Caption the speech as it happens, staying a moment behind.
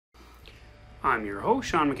I'm your host,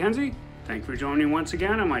 Sean MacKenzie. Thank you for joining me once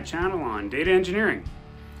again on my channel on data engineering.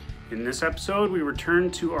 In this episode, we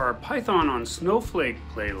return to our Python on Snowflake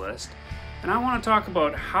playlist, and I want to talk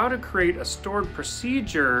about how to create a stored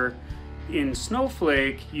procedure in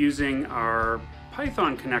Snowflake using our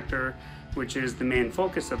Python connector, which is the main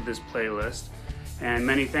focus of this playlist. And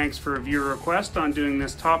many thanks for a viewer request on doing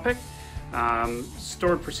this topic.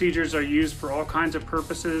 Stored procedures are used for all kinds of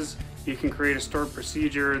purposes. You can create a stored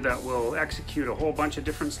procedure that will execute a whole bunch of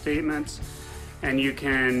different statements, and you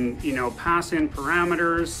can, pass in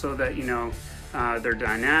parameters so that, they're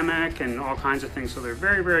dynamic and all kinds of things. So they're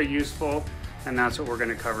very, very useful, and that's what we're going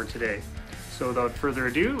to cover today. So without further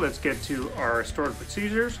ado, let's get to our stored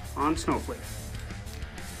procedures on Snowflake.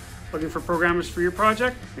 Looking for programmers for your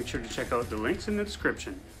project? Make sure to check out the links in the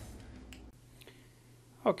description.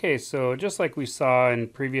 Okay, so just like we saw in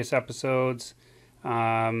previous episodes,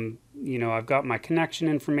 I've got my connection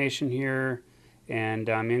information here, and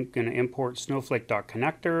I'm going to import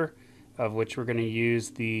snowflake.connector, of which we're going to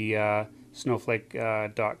use the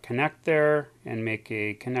snowflake.connect there and make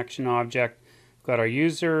a connection object. We've got our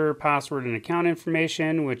user, password, and account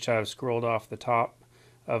information, which I've scrolled off the top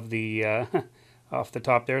of the off the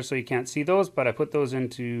top there, so you can't see those, but I put those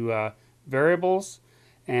into variables.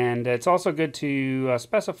 And it's also good to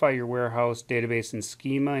specify your warehouse, database, and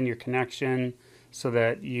schema in your connection so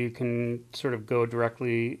that you can sort of go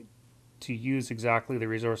directly to use exactly the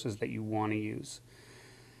resources that you want to use.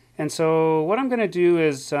 And so what I'm going to do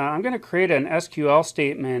is I'm going to create an SQL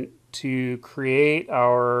statement to create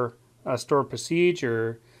our stored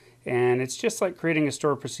procedure. And it's just like creating a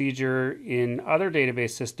stored procedure in other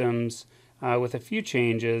database systems with a few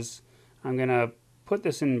changes. I'm going to put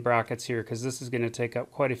this in brackets here because this is going to take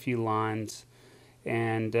up quite a few lines.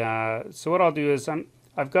 And so what I'll do is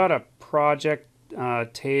I've got a project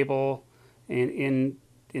table in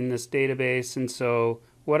this database, and so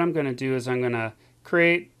what I'm going to do is I'm going to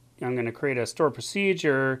create a stored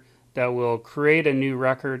procedure that will create a new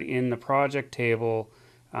record in the project table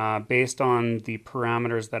based on the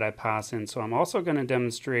parameters that I pass in. So I'm also going to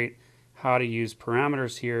demonstrate how to use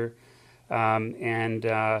parameters here,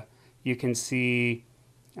 you can see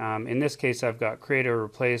in this case I've got create or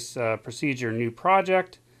replace procedure new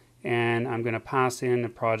project, and I'm going to pass in a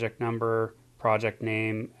project number, project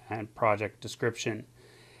name, and project description.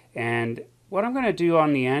 And what I'm going to do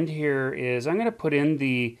on the end here is I'm going to put in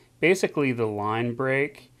basically the line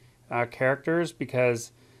break characters,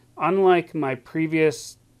 because unlike my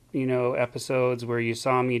previous episodes where you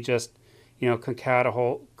saw me just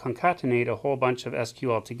concatenate a whole bunch of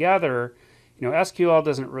SQL together, SQL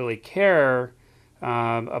doesn't really care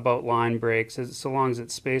about line breaks so long as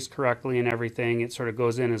it's spaced correctly and everything. It sort of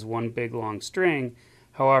goes in as one big long string.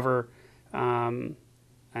 However, in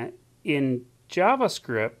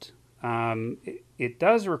JavaScript, it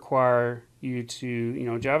does require you to,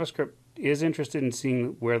 JavaScript is interested in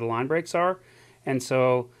seeing where the line breaks are, and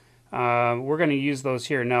so we're going to use those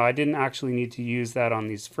here. Now, I didn't actually need to use that on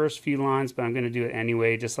these first few lines, but I'm going to do it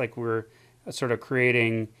anyway, just like we're sort of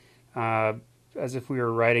creating as if we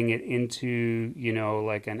were writing it into,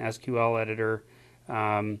 like an SQL editor.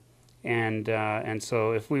 And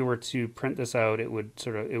so if we were to print this out, it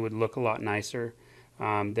would look a lot nicer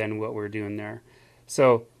than what we're doing there.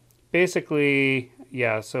 So basically,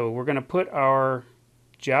 yeah, so we're going to put our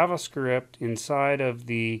JavaScript inside of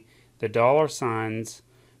the dollar signs,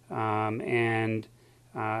 and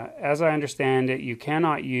as I understand it, you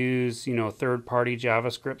cannot use third-party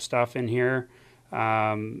JavaScript stuff in here.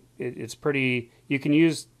 It's pretty, you can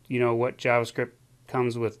use what JavaScript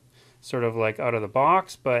comes with sort of like out of the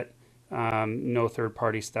box, but no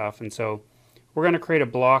third-party stuff. And so we're going to create a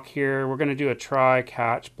block here. We're going to do a try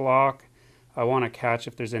catch block. I want to catch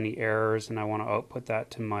if there's any errors, and I want to output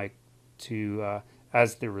that to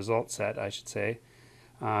as the result set, I should say.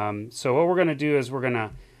 So what we're going to do is we're going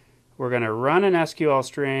to run an SQL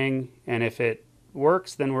string, and if it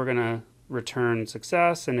works, then we're going to return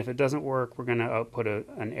success, and if it doesn't work, we're going to output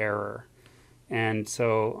an error. And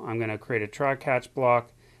so I'm going to create a try catch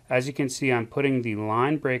block. As you can see, I'm putting the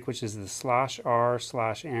line break, which is the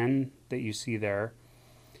 /r/n that you see there.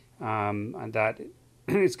 And that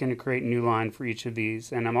is going to create a new line for each of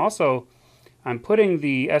these. And I'm putting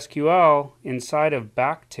the SQL inside of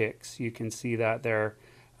backticks. You can see that there.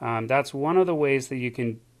 That's one of the ways that you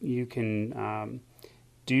can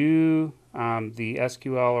do the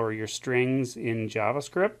SQL or your strings in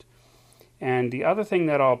JavaScript. And the other thing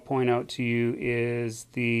that I'll point out to you is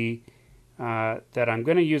that I'm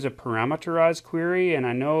going to use a parameterized query, and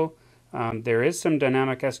I know there is some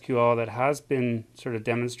dynamic SQL that has been sort of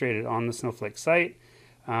demonstrated on the Snowflake site.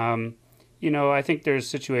 I think there's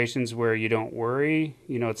situations where you don't worry.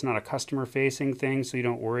 It's not a customer-facing thing, so you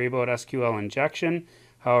don't worry about SQL injection.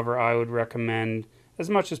 However, I would recommend, as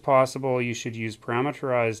much as possible, you should use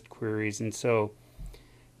parameterized queries. And so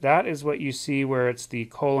that is what you see where it's the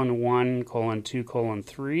 :1, :2,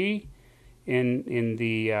 :3 in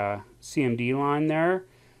the CMD line there.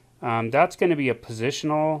 That's going to be a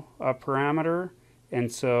positional parameter.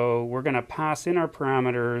 And so we're going to pass in our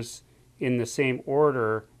parameters in the same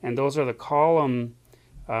order, and those are the columns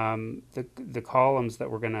that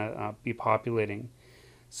we're going to be populating.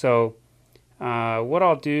 So what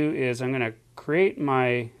I'll do is I'm going to create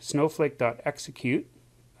my snowflake.execute,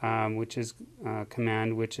 which is a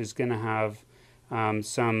command which is going to have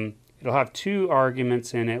it'll have two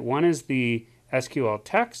arguments in it. One is the SQL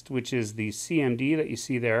text, which is the CMD that you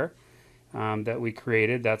see there that we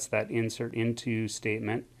created. That's that insert into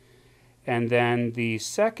statement. And then the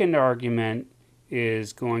second argument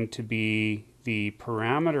is going to be the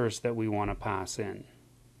parameters that we want to pass in.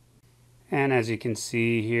 And as you can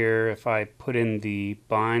see here, if I put in the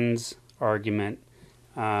binds argument,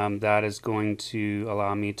 that is going to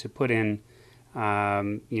allow me to put in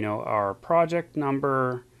our project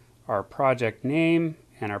number, our project name,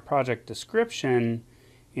 and our project description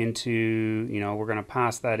into, we're going to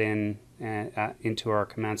pass that in into our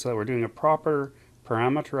command so that we're doing a proper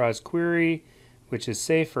parameterized query, which is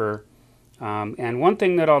safer. And one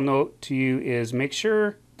thing that I'll note to you is make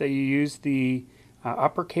sure that you use the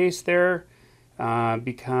uppercase there,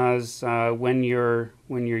 because when you're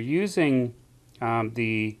using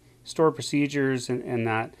the store procedures and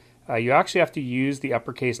that, you actually have to use the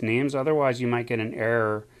uppercase names, otherwise you might get an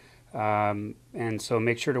error, and so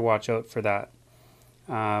make sure to watch out for that.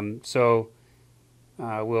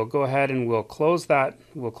 We'll go ahead and we'll close that.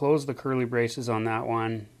 We'll close the curly braces on that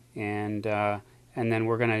one, and then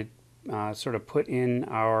we're going to sort of put in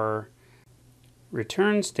our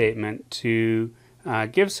return statement to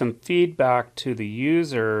give some feedback to the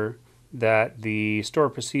user that the store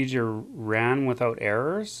procedure ran without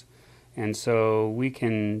errors. And so we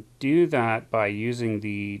can do that by using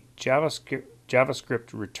the JavaScript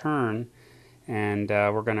return, and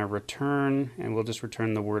we're going to return, and we'll just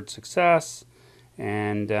return the word success.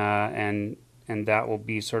 And that will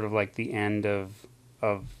be sort of like the end of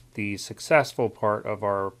the successful part of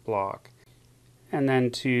our block. And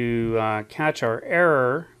then to catch our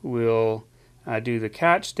error, we'll do the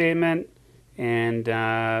catch statement, and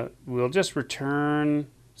we'll just return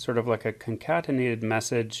sort of like a concatenated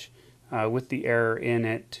message with the error in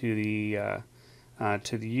it to the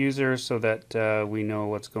user so that we know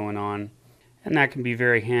what's going on. And that can be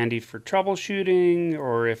very handy for troubleshooting,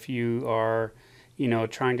 or if you are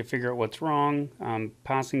trying to figure out what's wrong.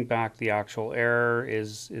 Passing back the actual error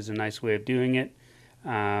is a nice way of doing it,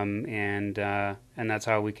 and that's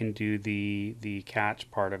how we can do the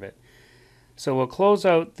catch part of it. So we'll close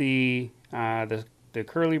out the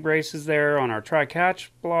curly braces there on our try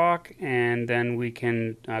catch block, and then we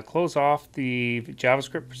can close off the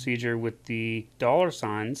JavaScript procedure with the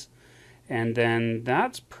 $signs, and then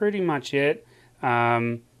that's pretty much it.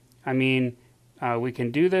 We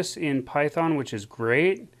can do this in Python, which is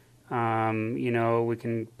great. We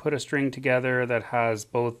can put a string together that has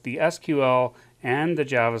both the SQL and the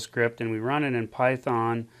JavaScript, and we run it in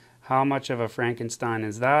Python. How much of a Frankenstein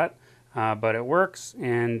is that? But it works,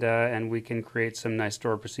 and we can create some nice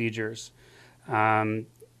store procedures.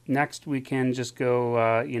 Next, we can just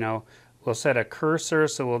go, we'll set a cursor,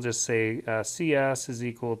 so we'll just say CS is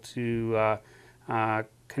equal to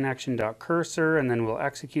connection.cursor, and then we'll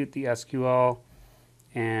execute the SQL,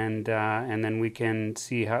 and then we can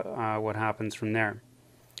see what happens from there.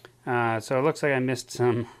 So it looks like I missed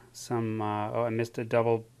I missed a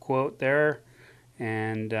double quote there,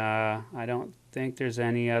 and I don't think there's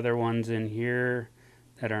any other ones in here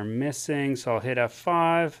that are missing, so I'll hit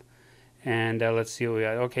F5, and let's see what we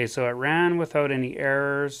got. Okay, so it ran without any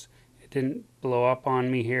errors. It didn't blow up on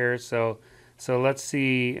me here, so let's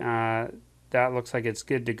see. That looks like it's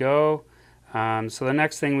good to go. So the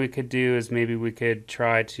next thing we could do is maybe we could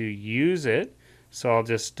try to use it. So I'll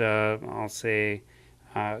just I'll say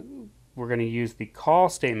we're going to use the call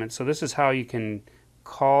statement. So this is how you can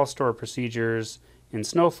call store procedures in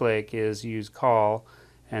Snowflake, is use call,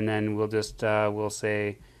 and then we'll just we'll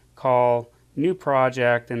say call new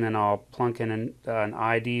project, and then I'll plunk in an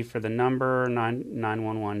ID for the number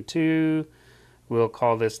 9112. We'll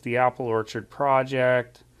call this the Apple Orchard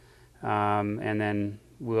project, and then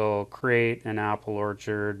we'll create an apple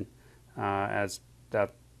orchard as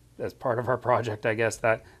part of our project. I guess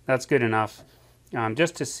that's good enough,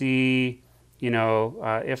 just to see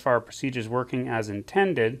if our procedure is working as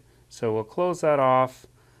intended. So we'll close that off,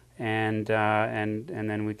 and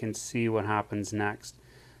then we can see what happens next.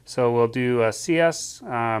 So we'll do a cs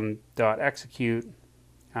dot execute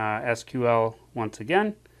SQL once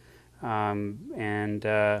again, and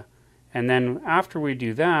then after we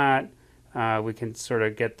do that, we can sort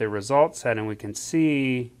of get the result set, and we can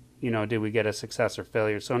see, did we get a success or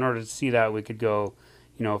failure. So in order to see that, we could go,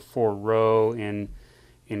 for row in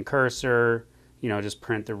cursor, just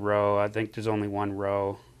print the row. I think there's only one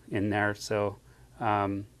row in there, so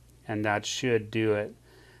and that should do it.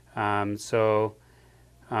 So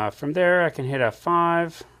from there, I can hit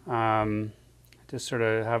F5. Just sort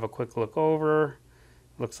of have a quick look over.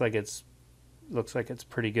 Looks like it's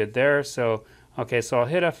pretty good there. So okay, so I'll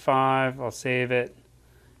hit F5. I'll save it,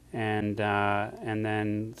 and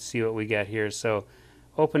then see what we get here. So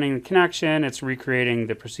opening the connection, it's recreating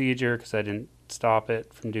the procedure because I didn't stop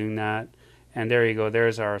it from doing that. And there you go.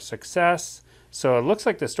 There's our success. So it looks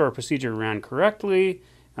like the store procedure ran correctly,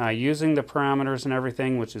 using the parameters and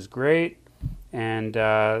everything, which is great. And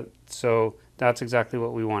so that's exactly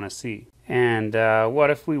what we want to see. And what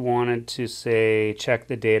if we wanted to, say, check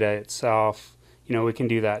the data itself? We can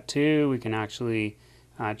do that too. We can actually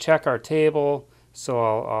check our table.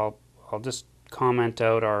 So I'll just comment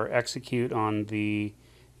out our execute on the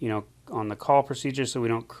on the call procedure, so we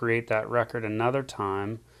don't create that record another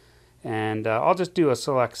time. And I'll just do a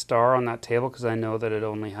select star on that table because I know that it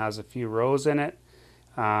only has a few rows in it.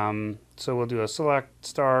 So we'll do a select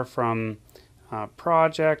star from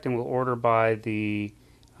project, and we'll order by the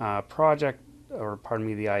project, or pardon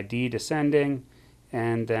me, the ID descending,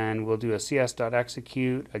 and then we'll do a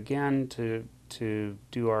cs.execute again to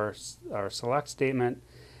do our select statement.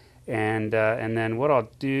 And then what I'll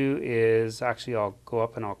do is actually I'll go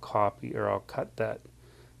up and I'll copy, or I'll cut that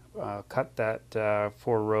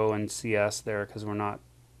for row in CS there because we're not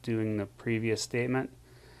doing the previous statement.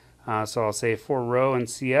 So I'll say for row in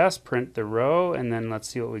CS, print the row, and then let's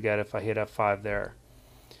see what we get if I hit F5 there.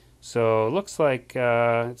 So it looks like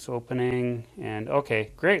it's opening, and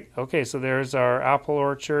okay, great. Okay, so there's our apple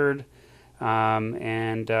orchard,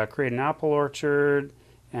 and create an apple orchard,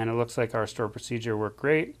 and it looks like our store procedure worked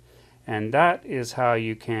great. And that is how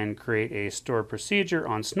you can create a store procedure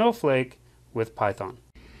on Snowflake with Python.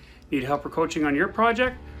 Need help or coaching on your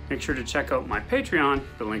project? Make sure to check out my Patreon.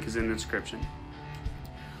 The link is in the description.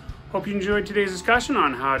 Hope you enjoyed today's discussion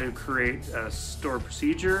on how to create a store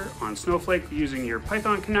procedure on Snowflake using your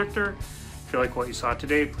Python connector. If you like what you saw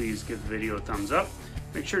today, please give the video a thumbs up.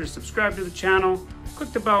 Make sure to subscribe to the channel,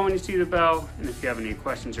 click the bell when you see the bell, and if you have any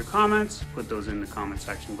questions or comments, put those in the comment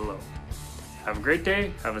section below. Have a great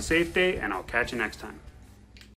day, have a safe day, and I'll catch you next time.